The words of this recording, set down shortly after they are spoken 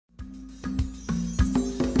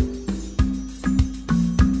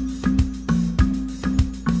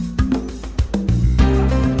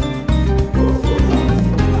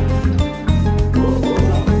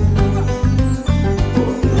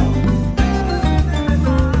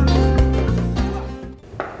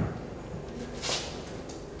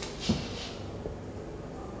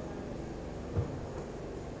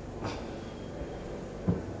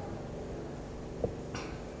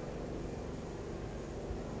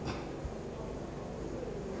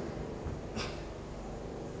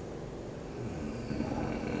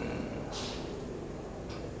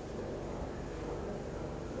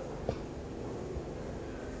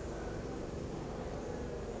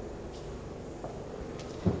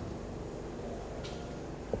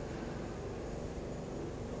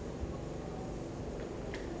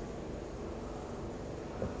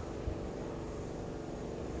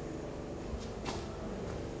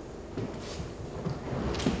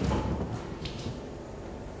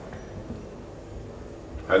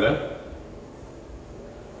Hello?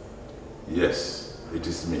 Yes, it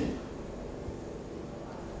is me.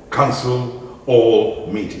 Cancel all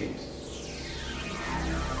meetings.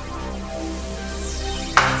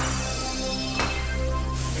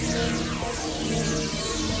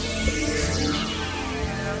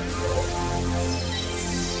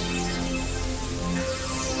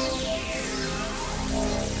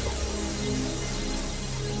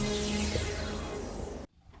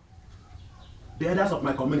 The elders of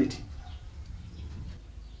my community,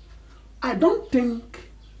 I don't think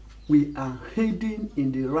we are heading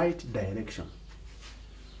in the right direction.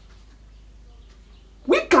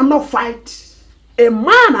 We cannot fight a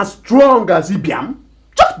man as strong as Ibrahim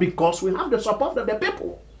just because we have the support of the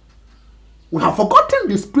people. We have forgotten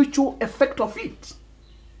the spiritual effect of it.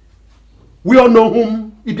 We all know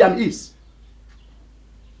whom Ibrahim is.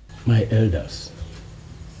 My elders,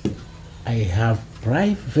 I have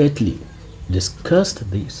privately discussed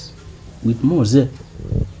this with Moses,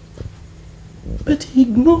 but he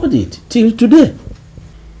ignored it till today.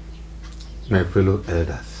 My fellow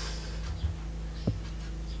elders,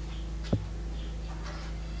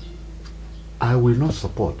 I will not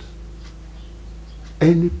support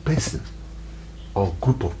any person or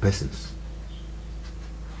group of persons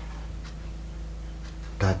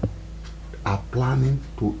that are planning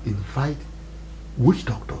to invite witch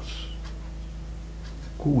doctors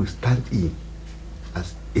who will stand in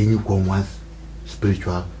as anyone's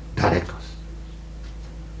spiritual directors.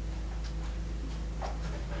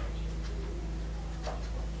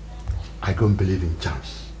 I don't believe in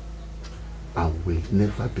chance and will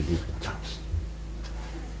never believe in chance.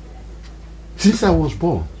 Since I was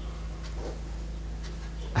born,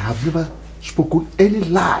 I have never spoken any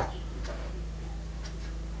lie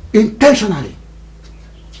intentionally.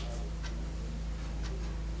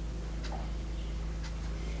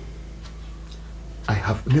 I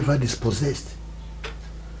have never dispossessed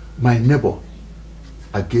my neighbor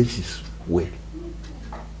against his will.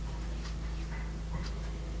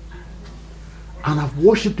 And I've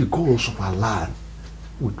worshipped the gods of our land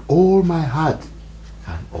with all my heart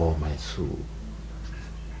and all my soul.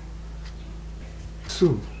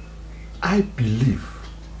 So, I believe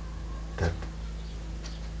that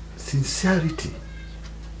sincerity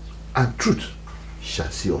and truth shall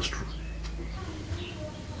see us through.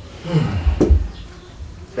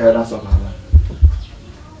 Elders of Allah,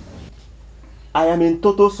 I am in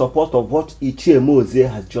total support of what Ichie Mose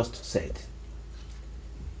has just said.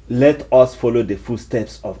 Let us follow the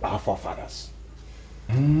footsteps of our forefathers.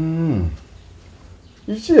 Ichie,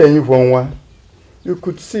 you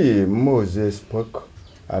could see Moses spoke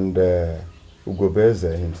and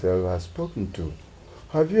Ugbo himself has spoken to.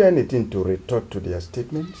 Have you anything to retort to their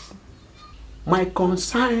statements? My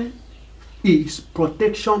concern is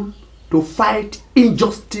protection to fight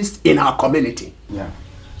injustice in our community. Yeah.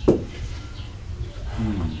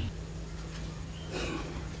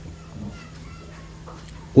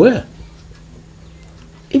 Well,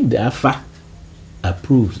 if the Afa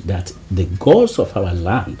approves that the gods of our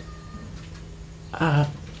land are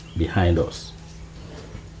behind us,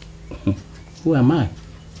 who am I?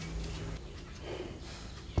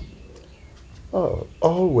 Oh,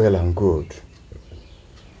 all well and good.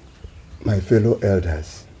 My fellow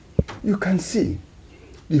elders, you can see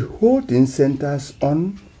the whole thing centers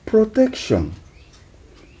on protection.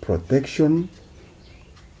 Protection.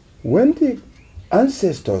 When the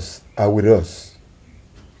ancestors are with us,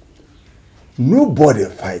 nobody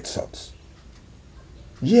fights us.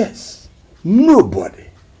 Yes, nobody.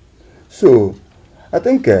 So, I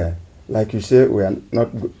think, like you say, we are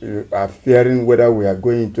not fearing whether we are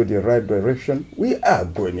going into the right direction. We are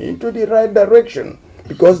going into the right direction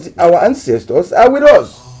because our ancestors are with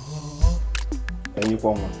us.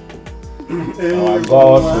 Our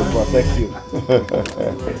God will protect you.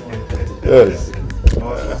 Yes.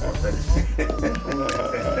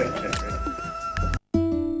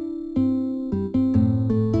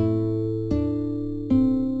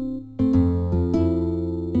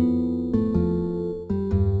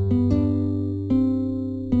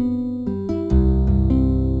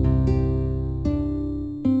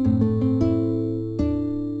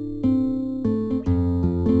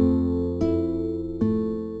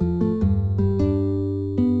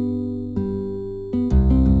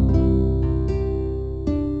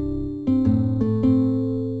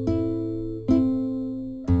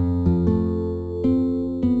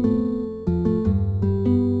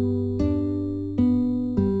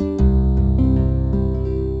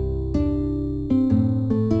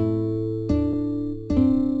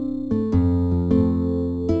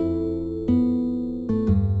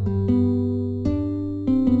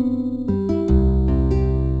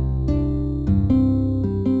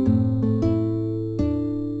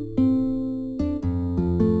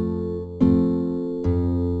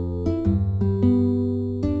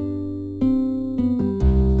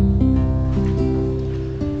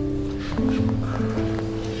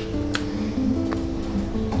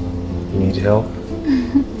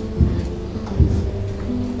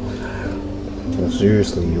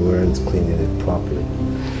 Seriously, you weren't cleaning it properly.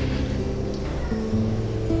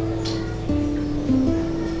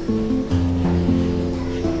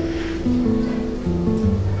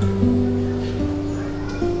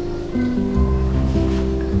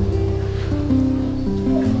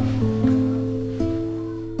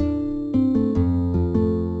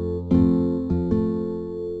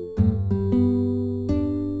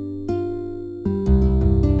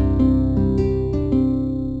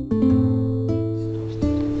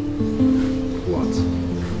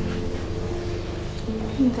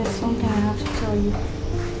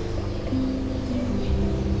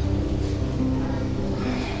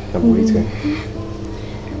 I'm waiting.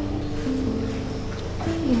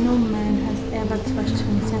 No man has ever touched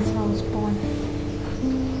me since I was born.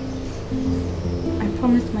 I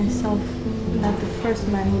promised myself that the first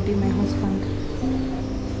man would be my husband.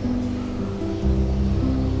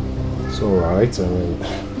 It's alright. I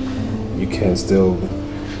mean, you can still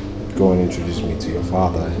go and introduce me to your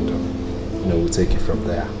father, and we'll take it from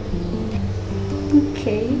there.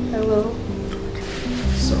 Okay, I will.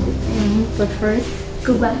 So? But first,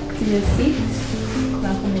 go back to your seats. Go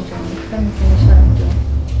back on the journey. Let me finish what I'm doing.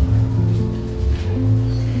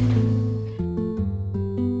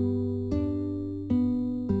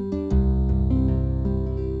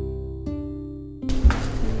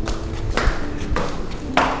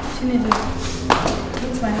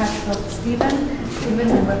 It's my heart for Stephen, Stephen,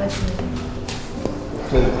 my brother Stephen.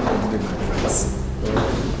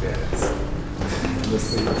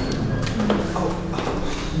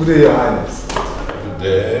 Good day, Your Highness. Good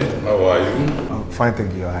day. How are you? I'm fine,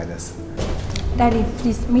 thank you, Your Highness. Daddy,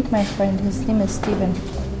 please meet my friend. His name is Stephen.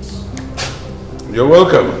 You're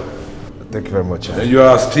welcome. Thank you very much. And you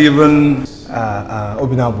are Stephen?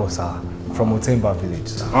 Obinabo, sir, from Otemba village,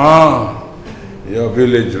 sir. Ah, your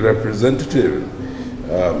village representative.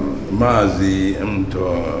 Mazi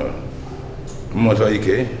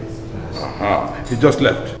Motoike. Aha, he just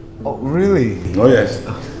left. Oh, really? Oh, yes.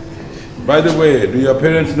 By the way, do your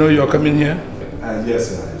parents know you're coming here?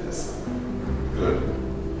 Yes, Your Highness. Good.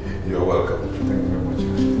 You're welcome. Thank you very much,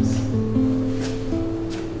 Your Highness.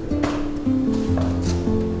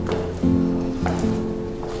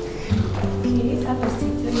 Please have a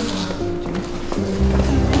seat.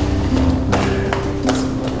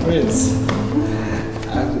 Prince,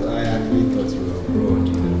 I actually thought you were abroad.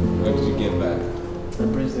 When did you get back? The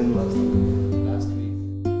president last week.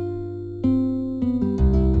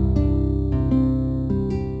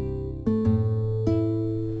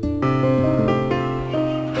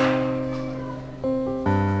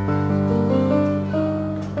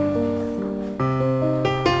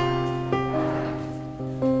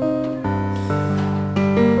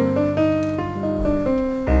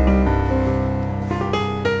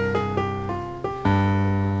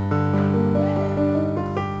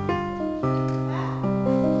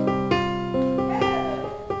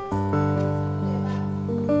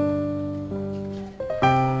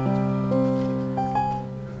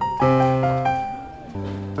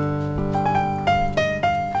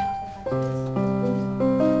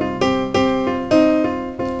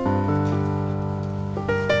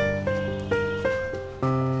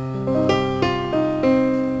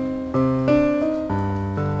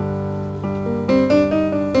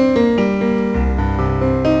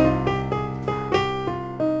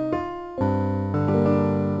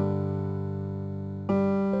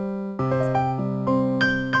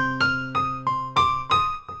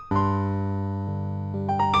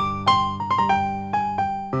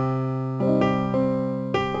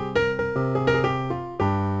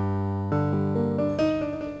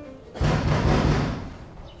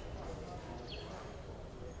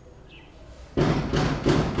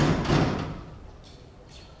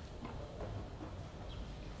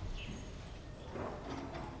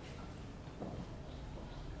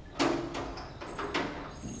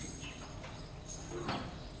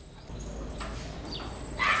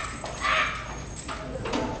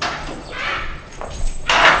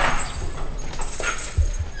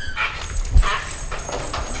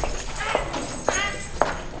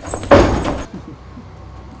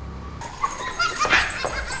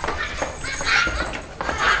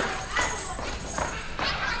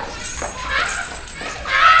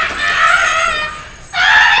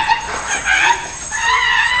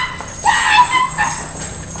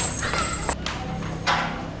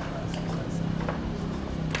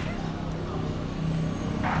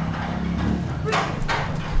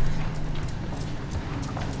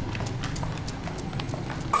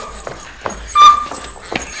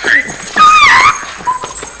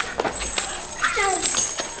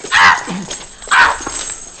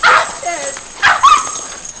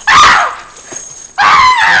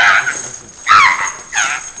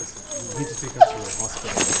 take her to the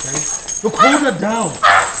hospital, okay? Look, hold her down.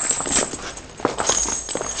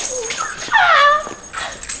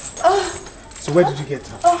 So where did you get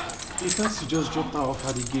her? He said she just dropped her off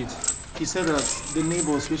at the gate. He said that the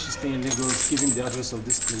neighbors where she's staying in Lagos gave him the address of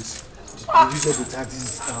this place. Did you get the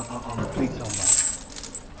taxi's plate number?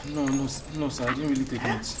 No, sir. I didn't really take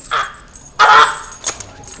notes.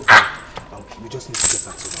 Alright, okay. We just need to get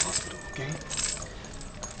her to the hospital, okay?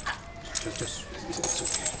 Just it's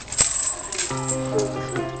okay.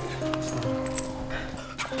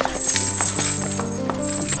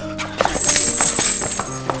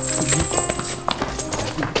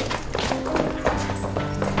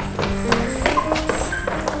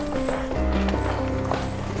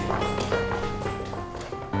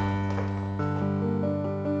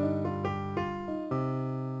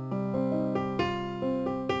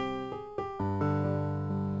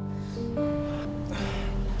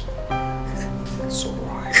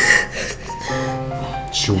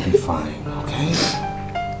 She'll be fine, okay?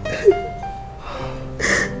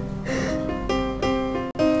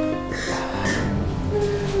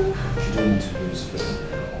 You don't need to lose faith,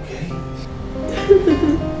 okay?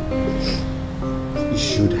 You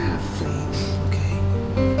should have faith, okay?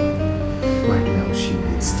 Right now she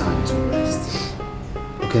needs time to rest,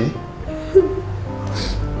 okay?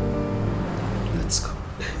 Let's go.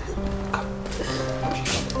 Come.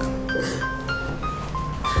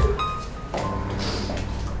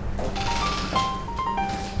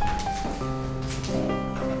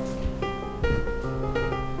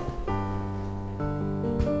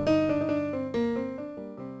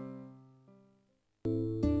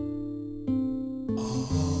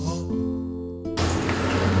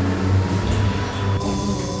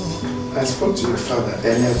 I spoke to your father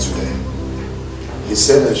earlier today. He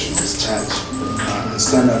said I should discharge and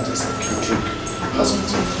send out a psychiatric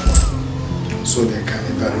hospital so they can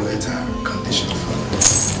evaluate her condition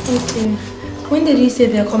further. Okay. When did he say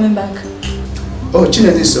they're coming back? Oh,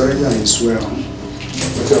 Juliet is already on his way home.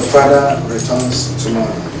 But your father returns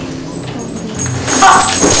tomorrow.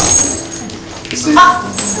 You see,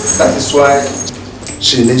 that is why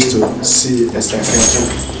she needs to see a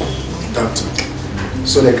psychiatric doctor,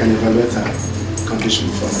 so they can evaluate her condition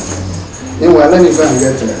further. Meanwhile, let me go and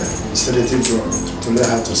get a sedative drug to let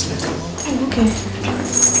her to sleep. Okay.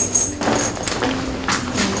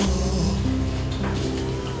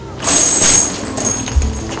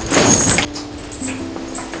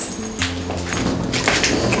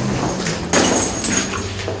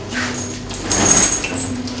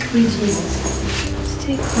 Bridget,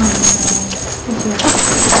 stay calm now.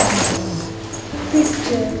 Please,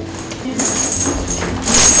 Bridget.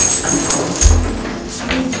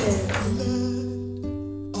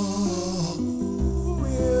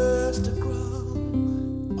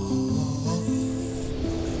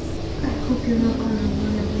 You're not gonna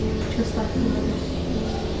run away just like mother.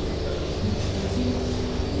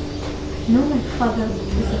 I know my father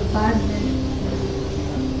is a bad man,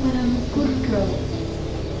 but I'm a good girl.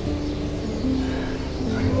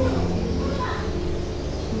 I know.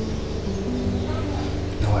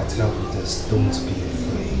 Now I tell you this, don't be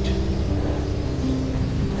afraid.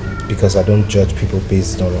 Because I don't judge people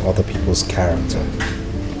based on other people's character.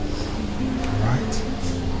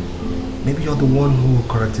 Maybe you're the one who will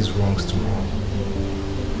correct his wrongs tomorrow.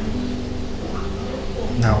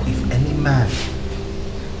 Now, if any man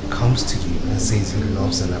comes to you and says he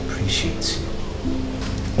loves and appreciates you,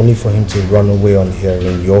 only for him to run away on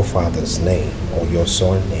hearing your father's name or your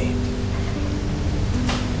son's name,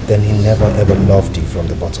 then he never ever loved you from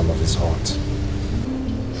the bottom of his heart.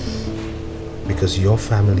 Because your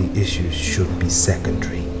family issues should be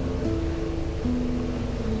secondary.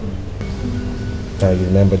 Now, you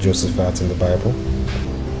remember Josephat in the Bible?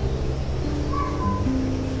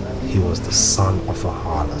 He was the son of a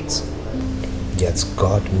harlot. Yet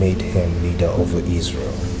God made him leader over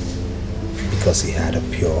Israel because he had a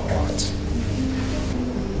pure heart.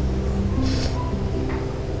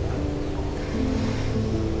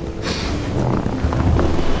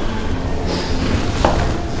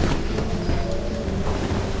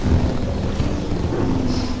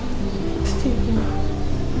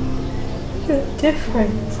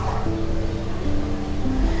 Different.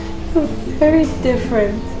 You're very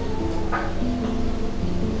different.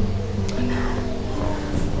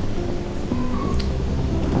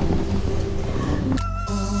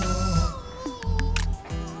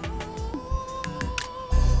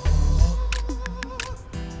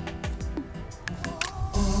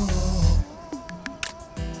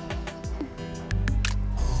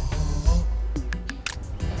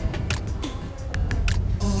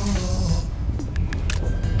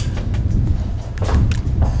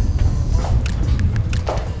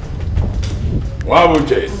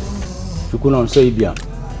 Wabuche. Chinonso Ibiam.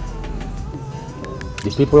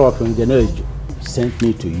 The people of Nollywood sent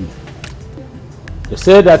me to you. They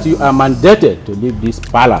say that you are mandated to leave this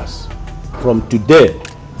palace from today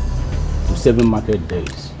to 7 market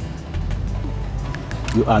days.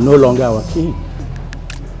 You are no longer our king.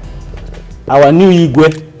 Our new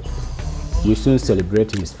Igwe will soon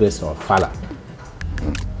celebrate his first of Fala.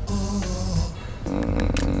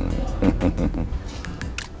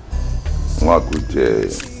 Wakuche,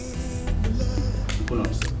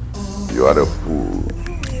 you are a fool.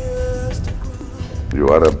 You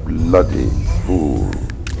are a bloody fool.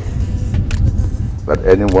 That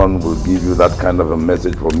anyone will give you that kind of a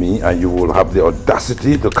message from me and you will have the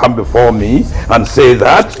audacity to come before me and say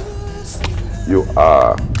that you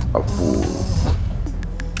are a fool.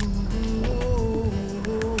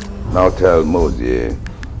 Now tell Moses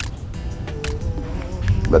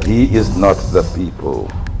that he is not the people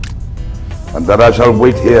and that I shall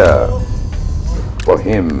wait here for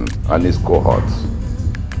him and his cohorts.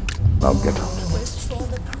 Now get out.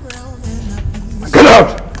 Get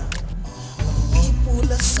out!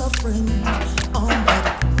 People are suffering on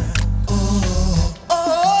that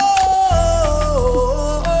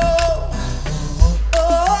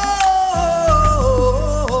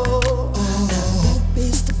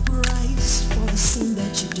pays the price for the sin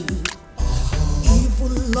that you do.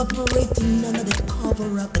 Evil operating under the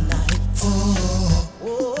cover of the night.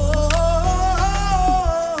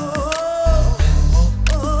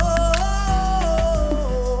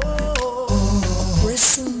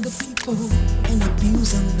 Oppressing the people and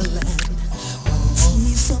abusing the land.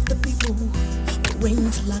 Tears of the people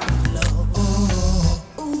rains like a flow.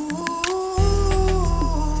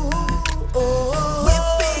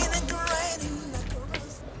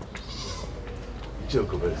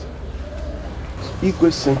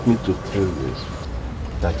 Igwe sent me to tell you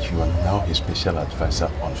that you are now his special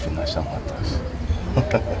advisor on financial matters.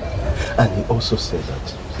 And he also said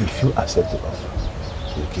that if you accept the offer,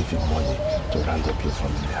 he'll give you money to round up your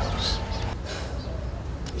family house.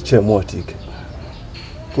 Chemotik,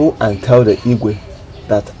 go and tell the Igwe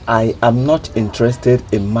that I am not interested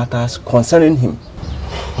in matters concerning him.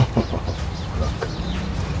 Look,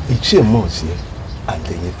 Ichiemozie and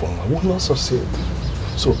the Ifoma will not succeed.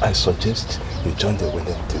 So I suggest you join the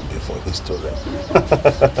winning team before history.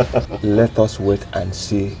 Let us wait and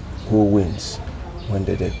see who wins when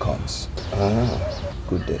the day comes.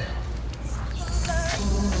 Good day.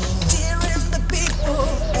 Tearing the people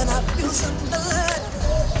and abusing the land.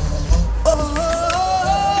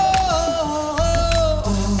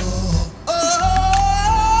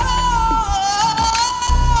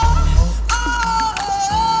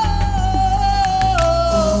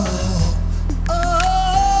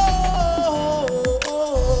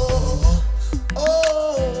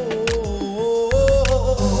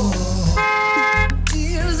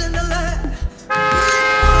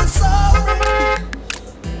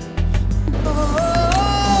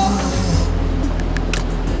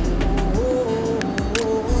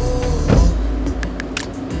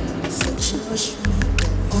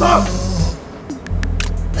 Stop!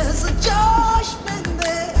 There's a judgment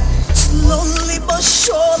there. Slowly but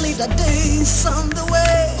surely the day is on the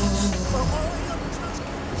way.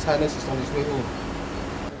 His Highness is on his way home.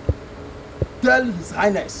 Tell His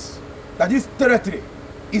Highness that this territory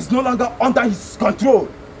is no longer under his control.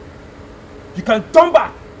 You can turn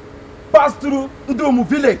back, pass through Ndomu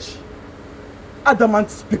village.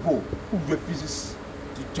 Adamant's people who refuses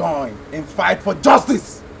to join and fight for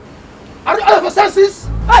justice. Are you out of your senses?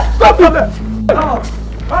 Hey, stop him!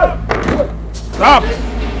 Stop!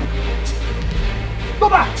 Go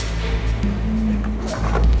back!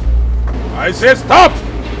 I say stop!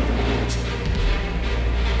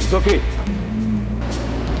 It's okay.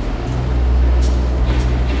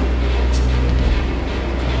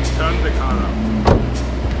 Turn the car around.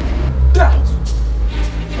 Get out!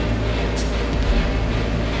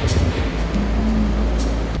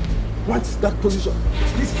 Once that position,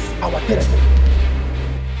 this is our territory.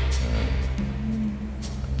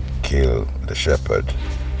 Kill the shepherd,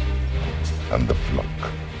 and the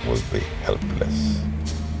flock will be helpless.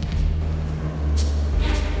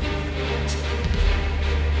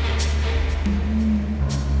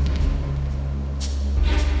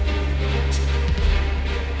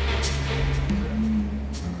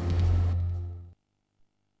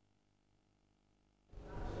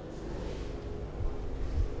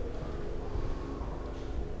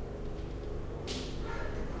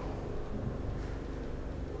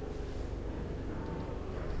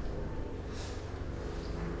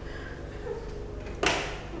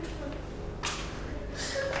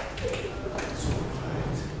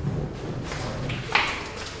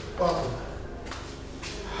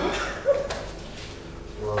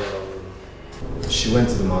 She went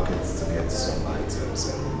to the market to get some items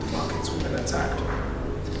and the market women attacked her.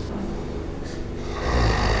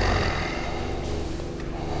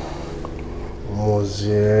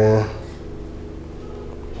 Mozie.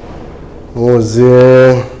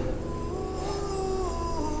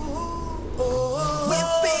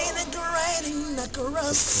 We've been grinding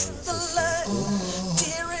across the land,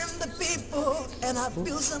 tearing the people and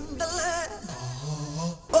abusing the land.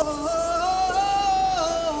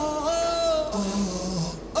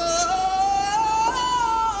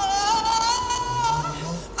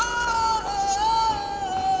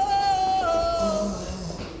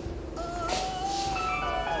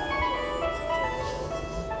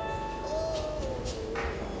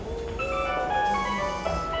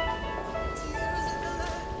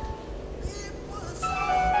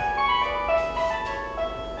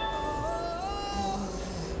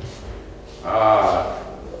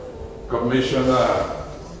 Commissioner,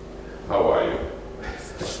 how are you?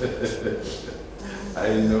 I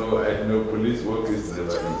know police work is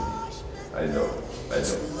never easy. I know.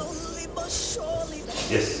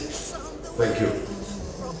 Yes, thank you.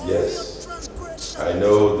 Yes, I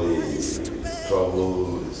know the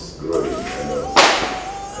trouble is growing, I know.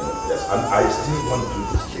 Yes, and I still want you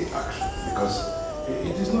to take action because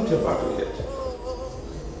it is not a battle yet.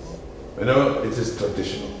 You know, it is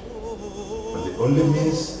traditional. But the only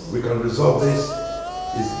means we can resolve this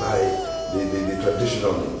is by the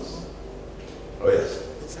traditional means. Oh yes.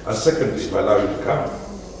 And secondly, if I allow you to come.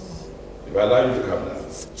 If I allow you to come now.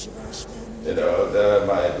 You know,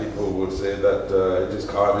 my people would say that it is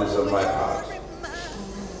cowardice on my part.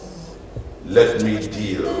 Let me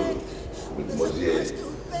deal with Mozie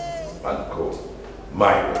and Co.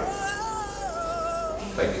 my way.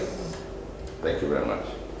 Thank you. Thank you very much.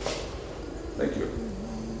 Thank you.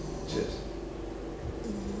 Cheers.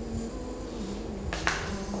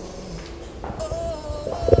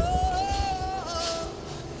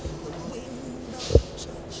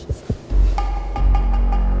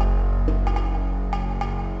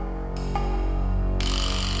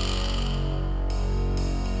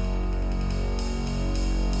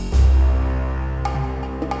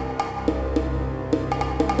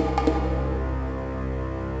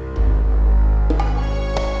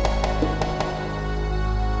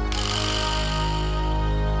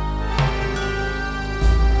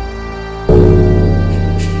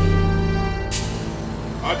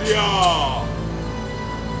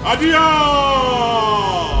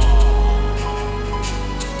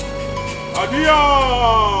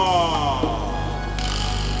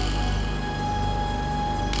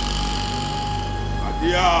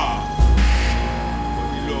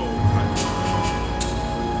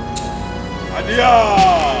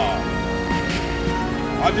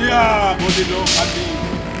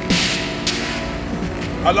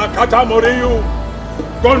 Alakata Moriyu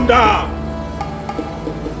Gonda.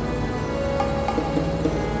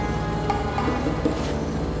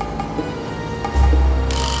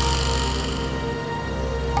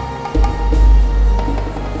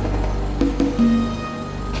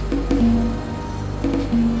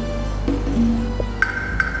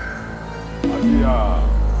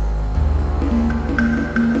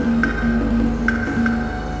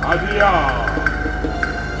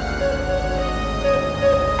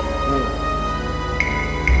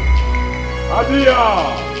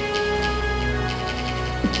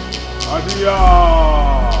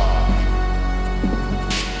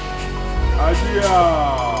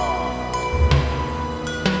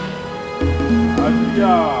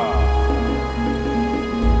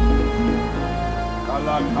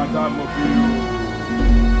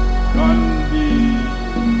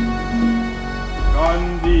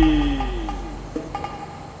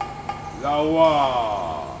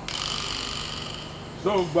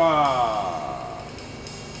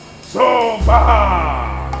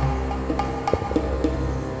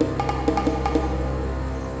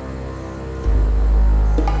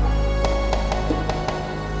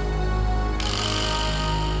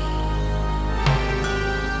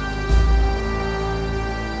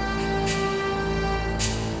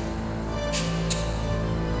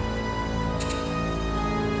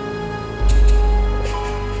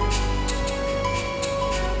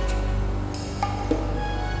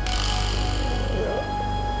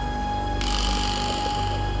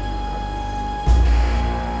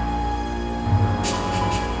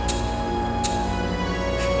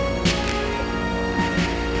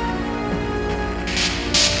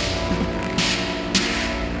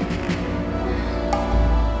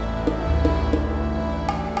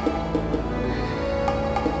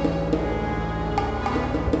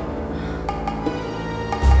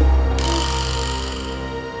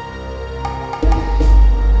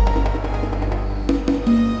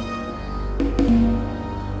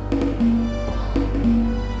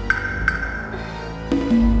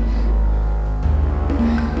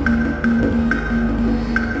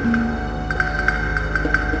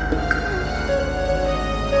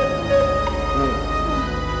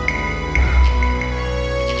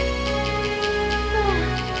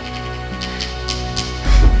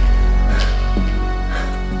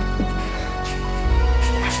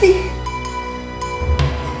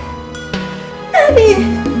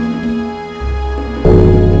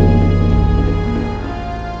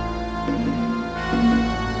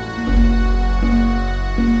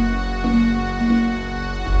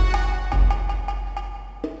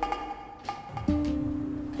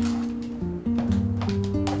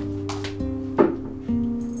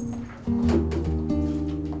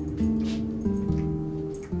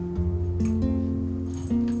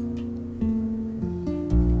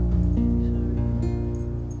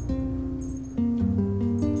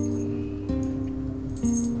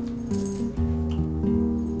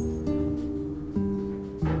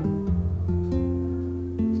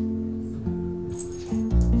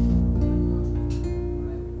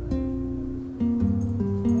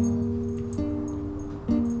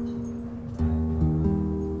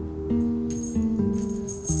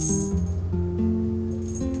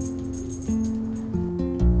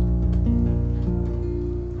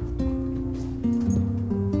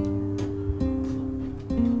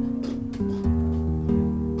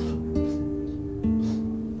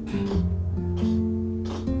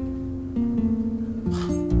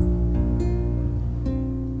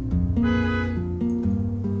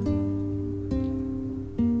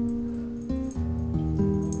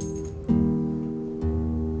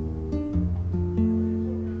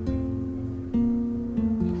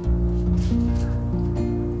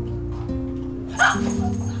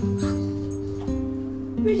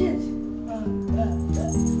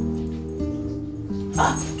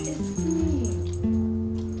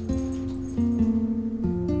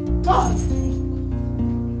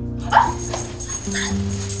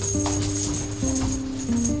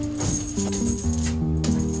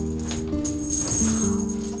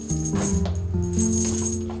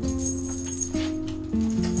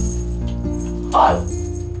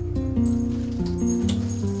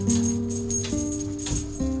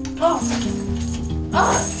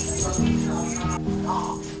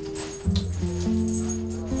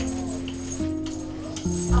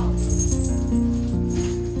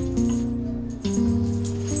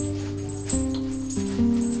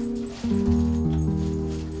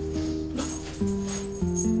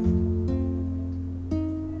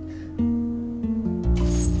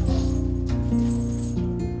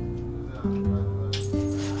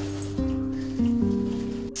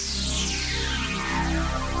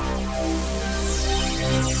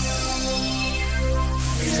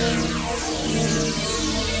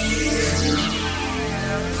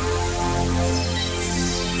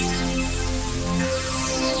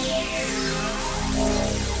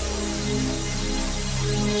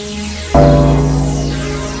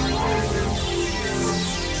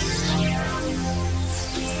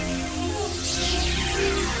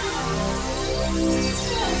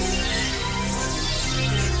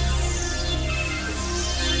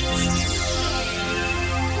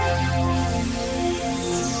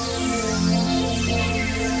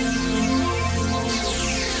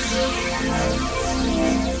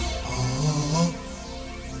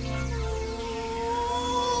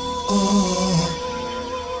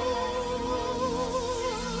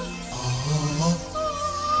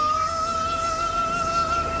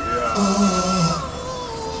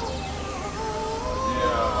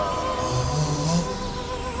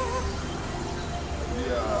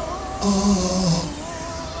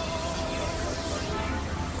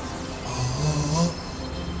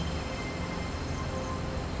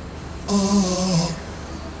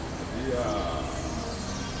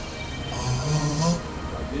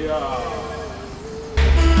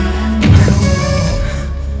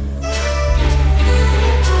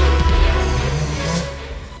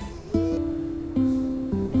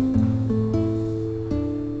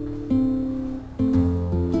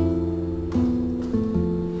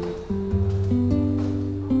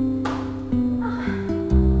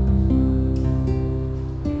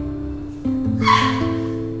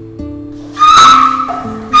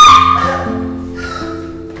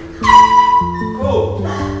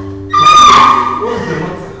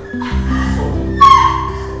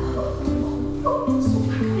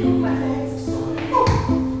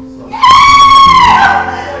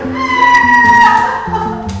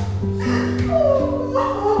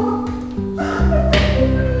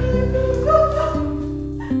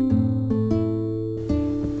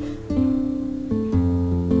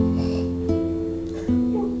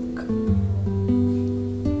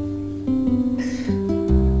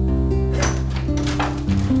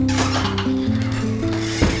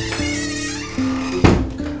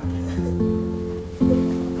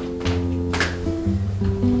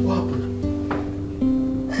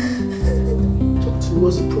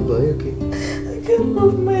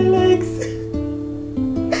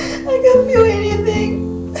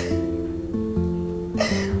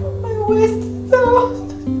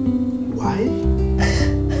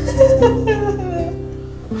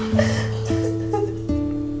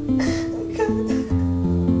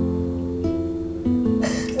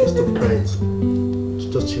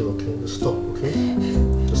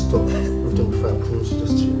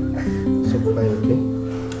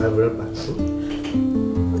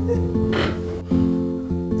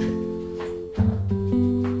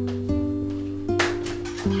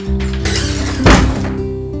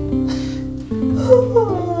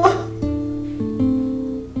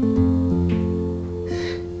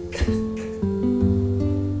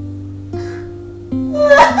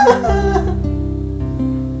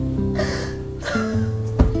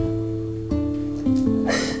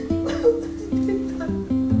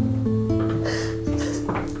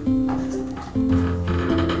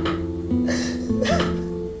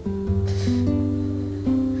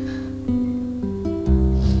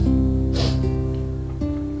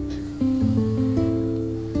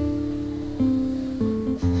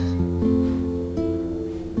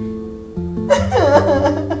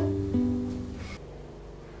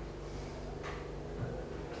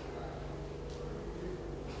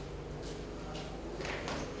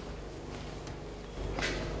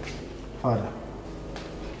 Father.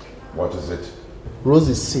 What is it? Rose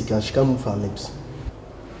is sick and she can't move her lips.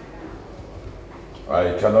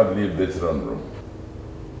 I cannot leave the throne room.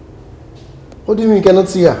 What do you mean you cannot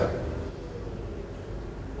see her?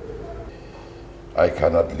 I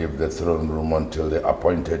cannot leave the throne room until the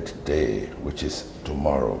appointed day, which is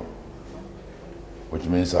tomorrow. Which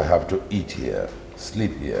means I have to eat here,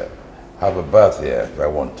 sleep here, have a bath here if I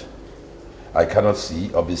want. I cannot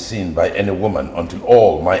see or be seen by any woman until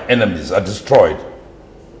all my enemies are destroyed.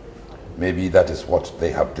 Maybe that is what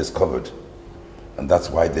they have discovered. And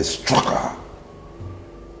that's why they struck her.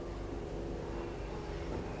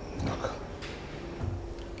 Look.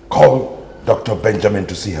 Call Dr. Benjamin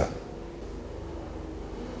to see her.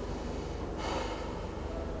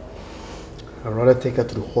 I'd rather take her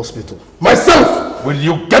to the hospital. Myself! Will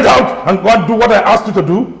you get out and go and do what I asked you to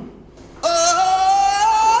do?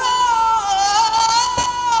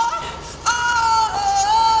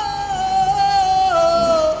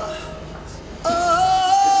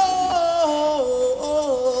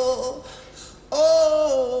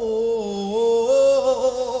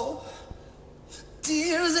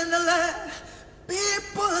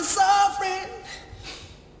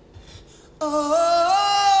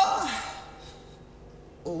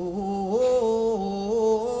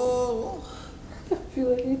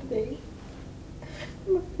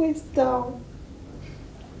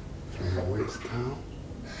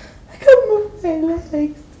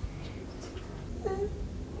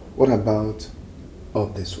 What about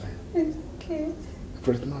up this way? It's okay.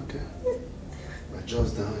 Everything okay? But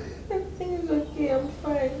just down here. Everything is okay, I'm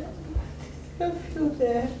fine. I feel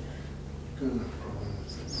there. What kind of problem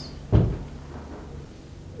is this?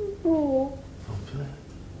 No.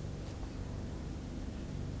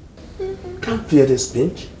 Can't fear this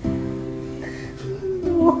pinch.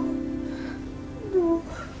 No. No.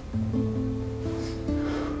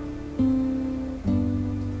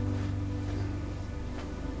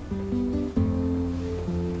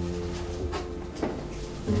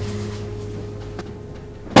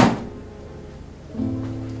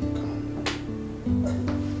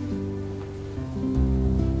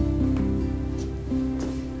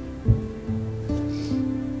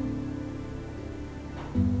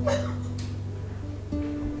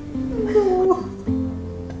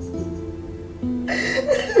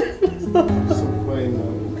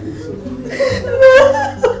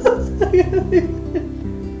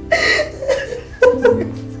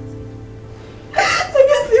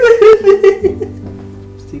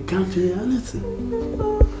 Still can't feel anything.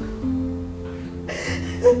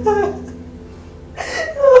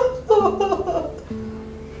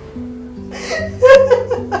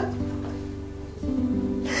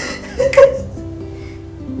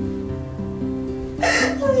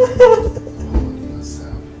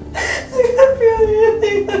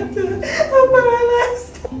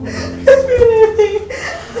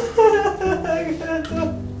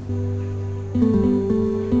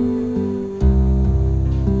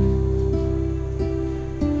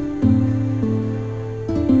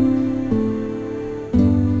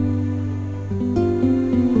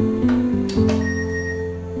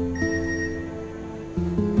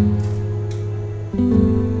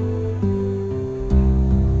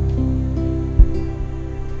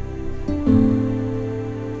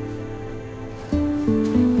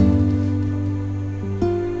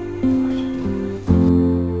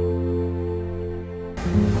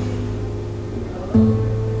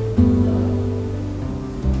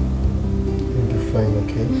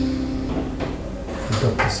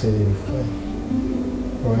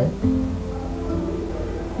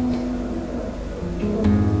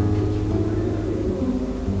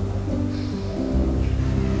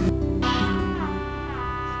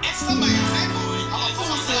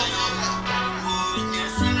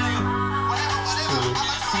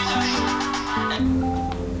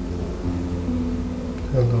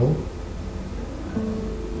 Hello?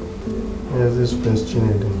 Yes, this is Prince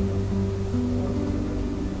Chinonso.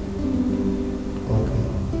 Okay.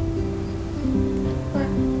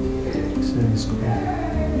 So it's cool.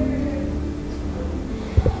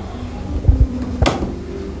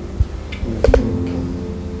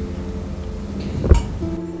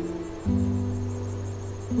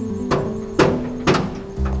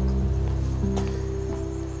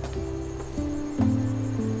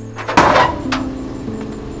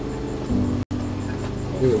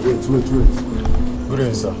 Wait. Good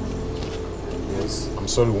evening, sir. Yes, I'm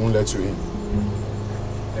sorry we won't let you in.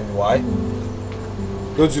 And why?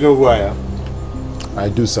 Don't you know who I am? I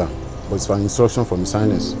do, sir, but it's for an instruction from His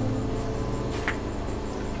Highness.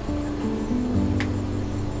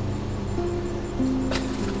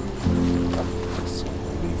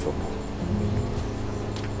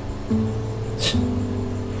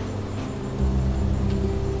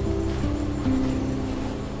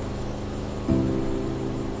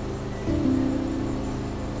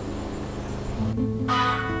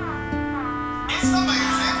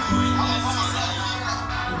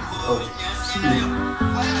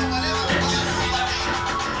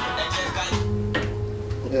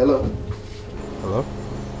 Hello. Hello?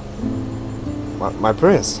 My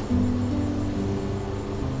prince.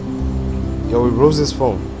 You're with Rose's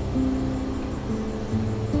phone.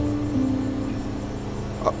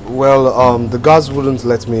 Well, the guards wouldn't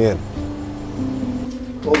let me in.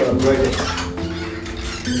 Hold on, ready.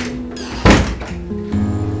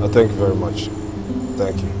 Thank you very much.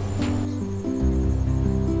 Thank you.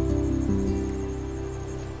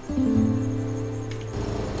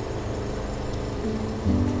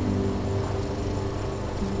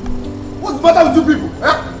 What's the matter with you people?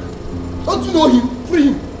 Huh? Don't you know him? Free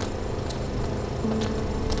him.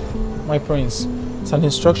 My prince, it's an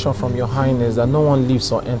instruction from your highness that no one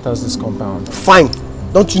leaves or enters this compound. Fine.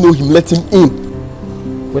 Don't you know him? Let him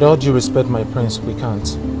in. With all due respect, my prince, we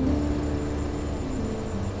can't.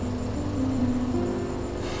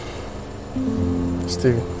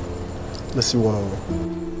 Stevie, let's see one-on-one.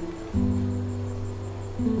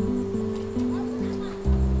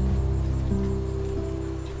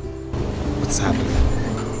 What's happening?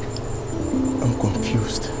 I'm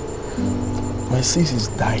confused. My sis is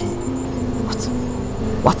dying.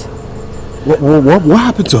 What? What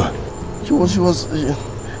happened to her? She was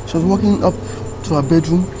walking up to her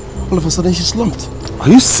bedroom. All of a sudden, she slumped. Are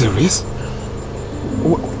you serious?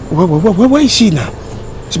 Where is she now?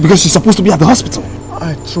 Because she's supposed to be at the hospital.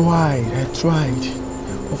 I tried.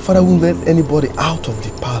 My father won't let anybody out of the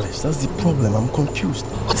palace. That's the problem. I'm confused.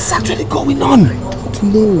 What is actually going on? I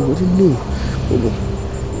don't know.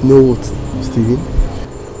 You know what, Stephen?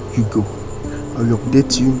 You go. I will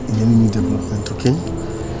update you in any new development, okay?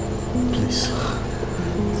 Please.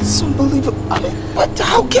 This is unbelievable. I mean, but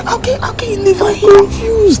how can you leave her here? I'm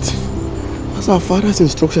confused. That's our father's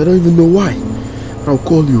instruction. I don't even know why. But I'll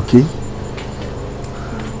call you, okay?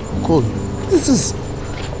 I'll call you. This is...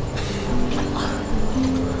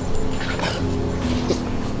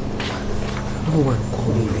 Don't worry,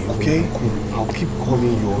 call me, okay? I'll keep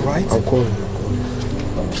calling you, alright? I'll call you.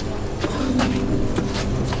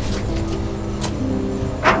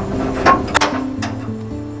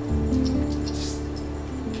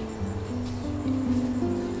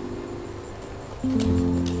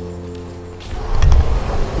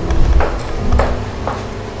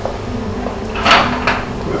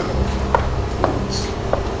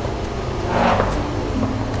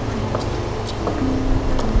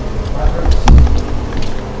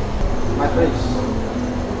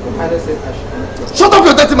 Shut up,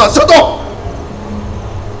 you dirty man! Shut up!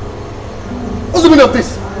 What's the meaning of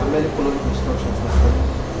this? I'm merely following instructions, my friend.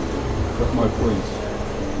 But my point,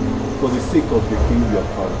 for the sake of the king your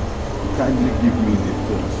father, kindly give me the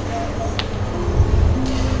phone.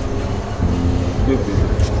 David.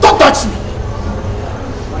 Stop touching me!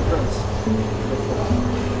 My friends.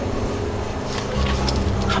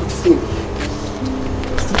 Have the phone.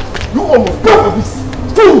 You almost died for this.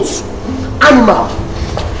 Fools! Animal!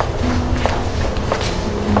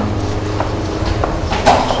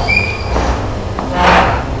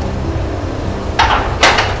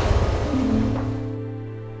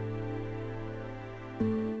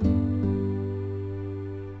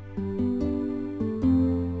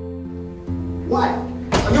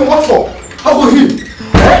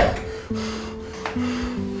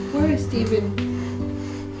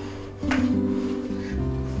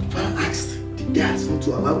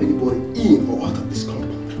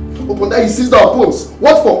 He seized our phones.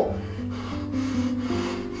 What for?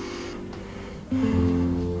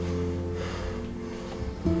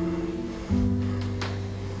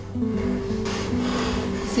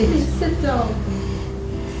 Please sit down.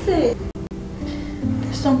 Sit.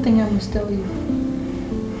 There's something I must tell you.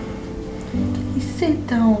 Please sit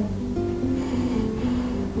down.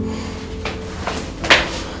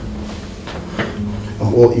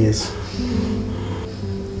 I'm all ears.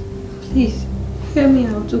 Please, hear me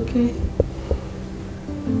out, okay?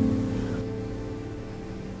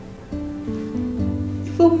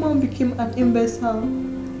 Before Mom became an imbecile,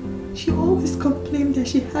 she always complained that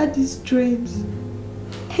she had these dreams.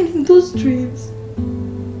 And in those dreams,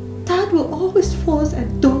 Dad will always force a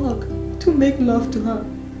dog to make love to her.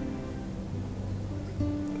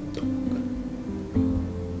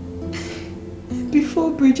 And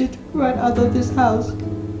before Bridget ran out of this house,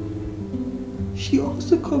 she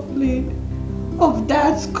also complained of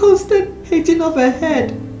Dad's constant hitting of her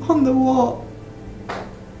head on the wall.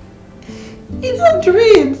 In her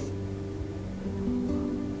dreams.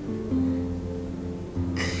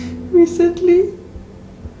 Recently,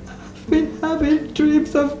 I've been having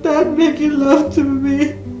dreams of Dad making love to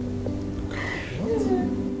me.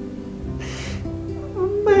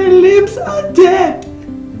 My limbs are dead.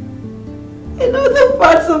 And other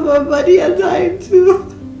parts of my body are dying too.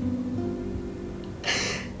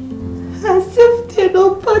 As if they're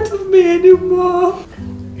not part of me anymore.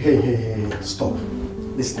 Hey, stop.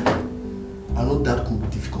 Listen. I know that could be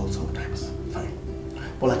difficult sometimes. Fine.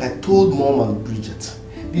 But like I told Mom and Bridget,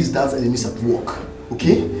 this dad's enemies at work.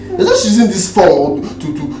 Okay? They're just using this form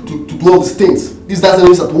to do all these things. This dad's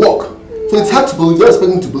enemies at work. So it's hard to believe. You're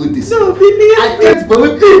expecting me to believe this. No, believe I can't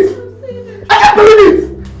believe it. I can't believe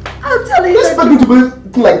it. I'm telling you. You're expecting me to believe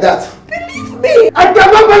it like that. Believe me. I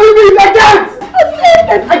cannot believe it. I can't. I'm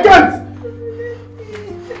saying it. I can't.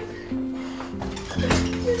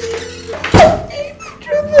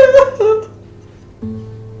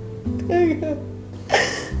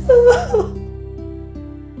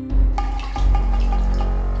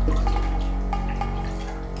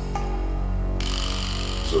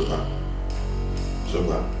 Zubby.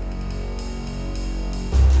 Zubby.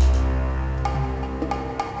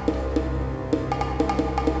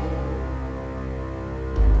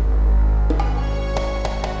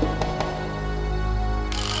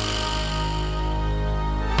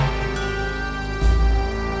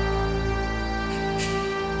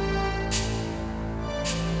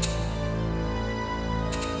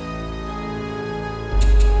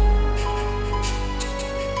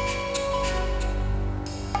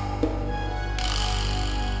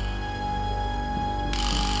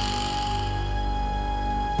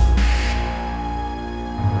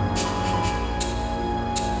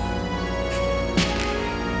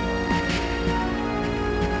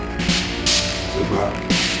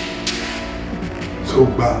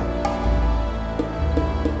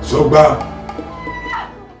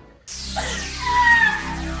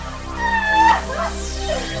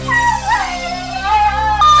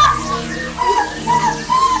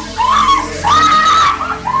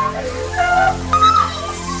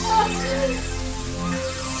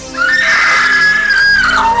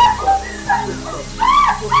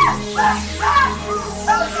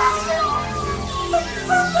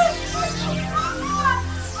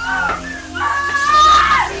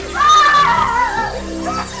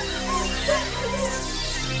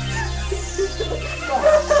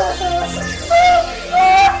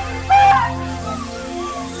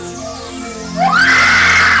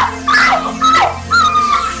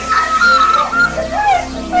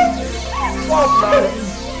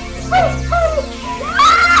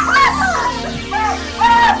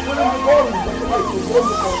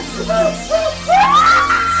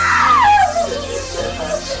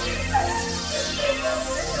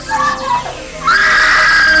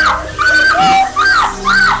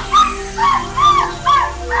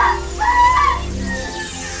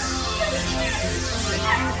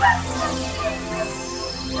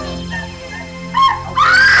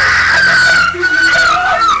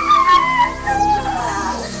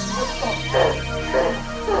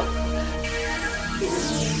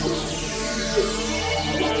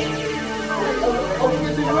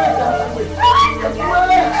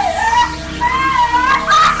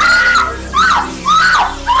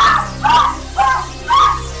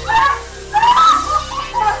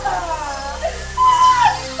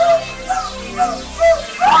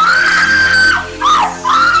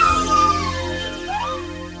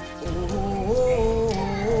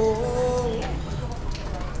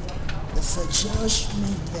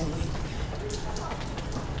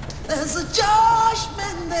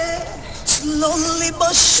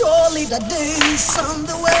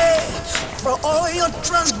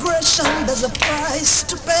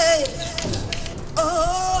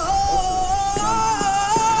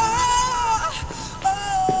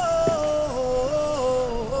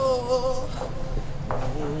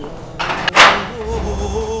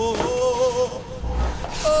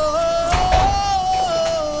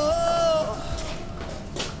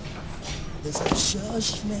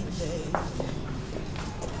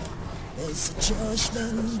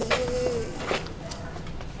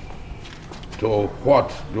 To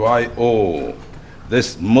what do I owe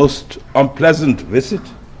this most unpleasant visit?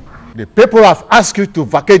 The people have asked you to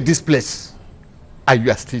vacate this place, and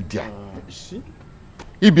you are still there.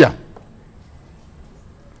 Ibrahim,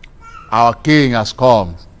 our king has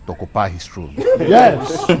come to occupy his throne.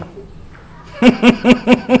 Yes.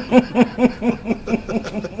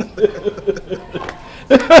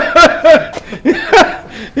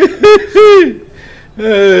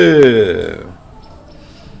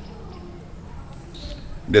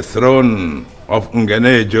 The throne of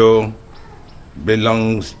Ngenejo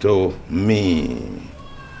belongs to me.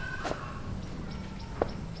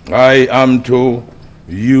 I am to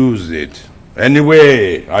use it any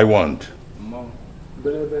way I want.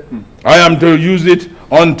 I am to use it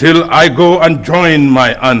until I go and join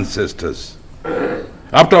my ancestors.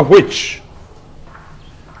 After which,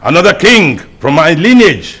 another king from my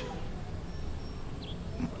lineage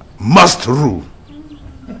must rule.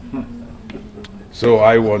 So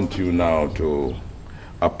I want you now to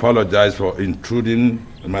apologize for intruding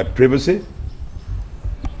in my privacy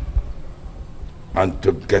and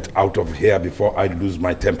to get out of here before I lose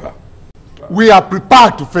my temper. We are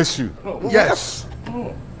prepared to face you. Yes.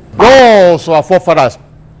 Those our forefathers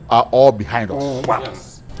are all behind us.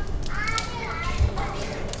 Yes.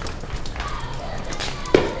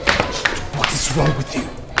 What is wrong with you?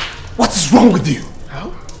 What is wrong with you?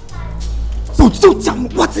 How? Don't tell me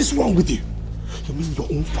what is wrong with you. You mean your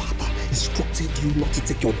own father instructed you not to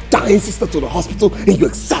take your dying sister to the hospital and you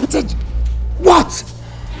accepted? What?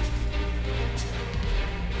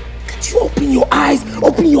 Can't you open your eyes?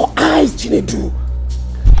 Open your eyes, Chinedu.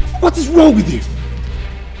 What is wrong with you?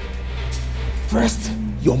 First,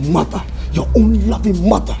 your mother, your own loving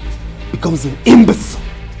mother, becomes an imbecile.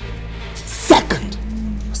 Second,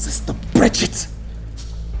 your sister Bridget,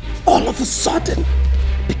 all of a sudden,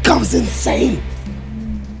 becomes insane.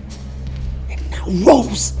 And now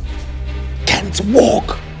Rose can't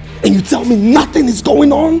walk. And you tell me nothing is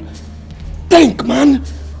going on? Think, man.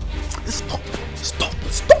 Stop,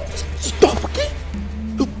 okay?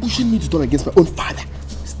 You're pushing me to turn against my own father.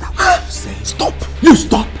 Stop. Stop. You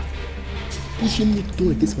stop. Pushing me to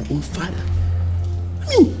turn against my own father. I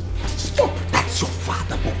mean, stop. That's your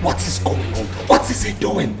father, but what is going on? What is he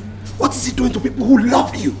doing? What is he doing to people who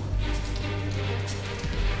love you?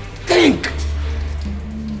 Think.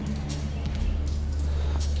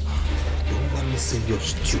 Don't let me say you're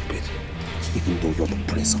stupid, even though you're the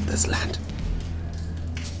prince of this land.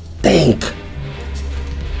 Think.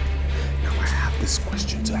 Now I have this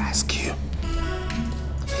question to ask you.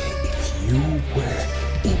 If you were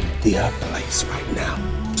in their place right now,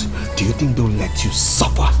 do you think they'll let you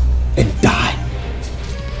suffer and die?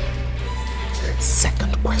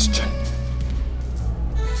 Second question.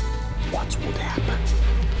 What would happen?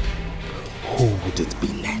 Who would it be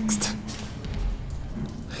next?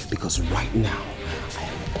 Because right now, I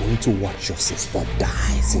am going to watch your sister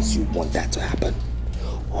die since you want that to happen.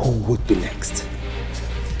 Who would be next?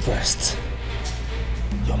 First,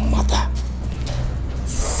 your mother.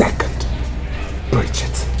 Second,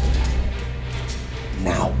 Bridget.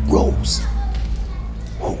 Now Rose.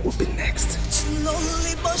 Who will be next?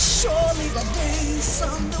 Slowly but surely the days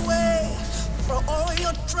on the way. For all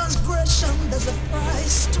your transgression, there's a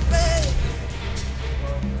price to pay.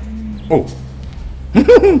 Oh.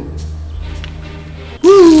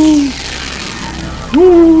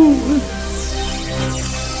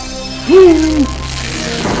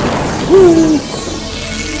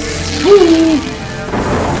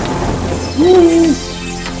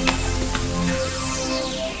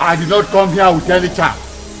 I did not come here with any chance,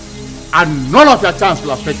 and none of your chance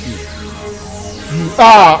will affect you. You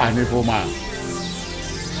are an evil man,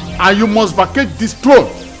 and you must vacate this throne.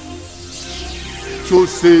 So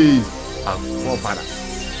says our forefather,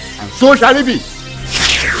 and so shall it be.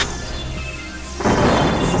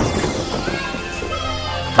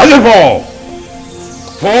 Fall!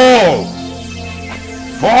 Fall!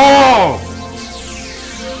 Fall!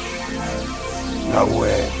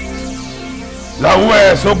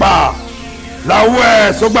 Lawe soba!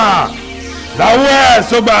 Lawe soba! Lawe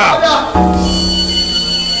soba!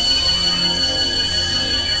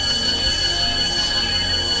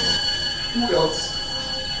 Who else?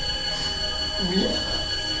 Me?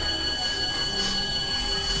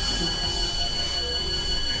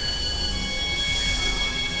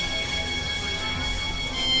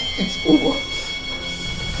 It's over.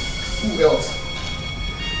 Who else?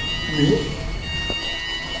 Me?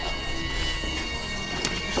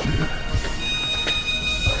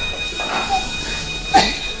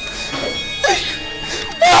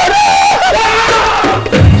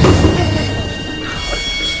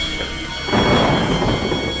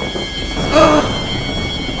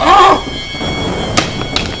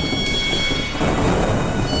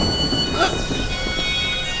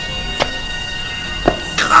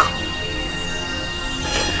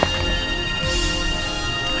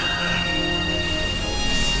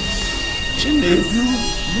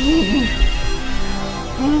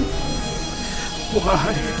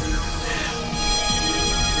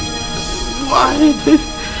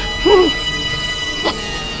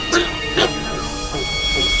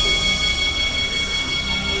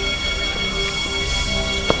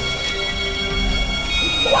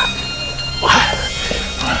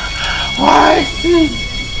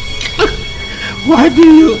 Why do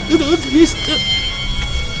you do this?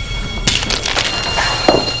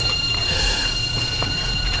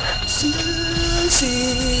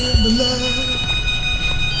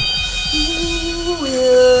 Who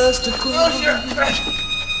is the crown? Who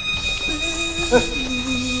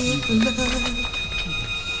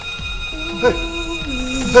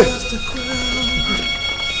is the crown?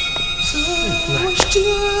 So much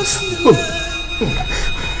just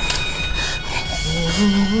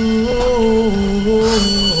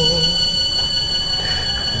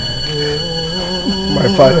My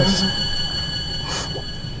fathers,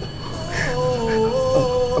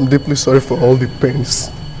 I'm deeply sorry for all the pains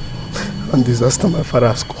and disaster my father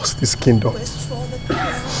has caused this kingdom.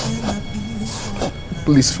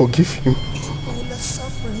 Please forgive him.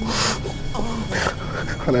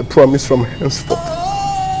 And I promise from henceforth,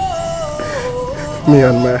 me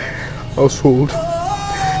and my household,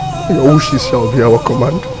 your wishes shall be our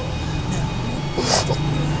command.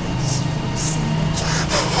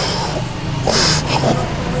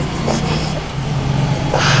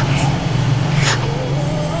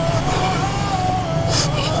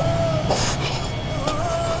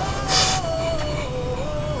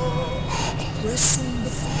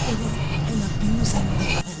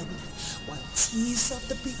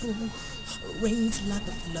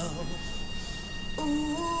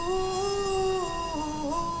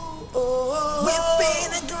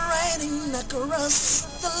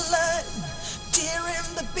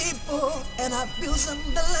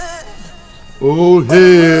 Oh,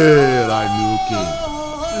 hail, I know King.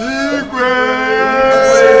 Igwe!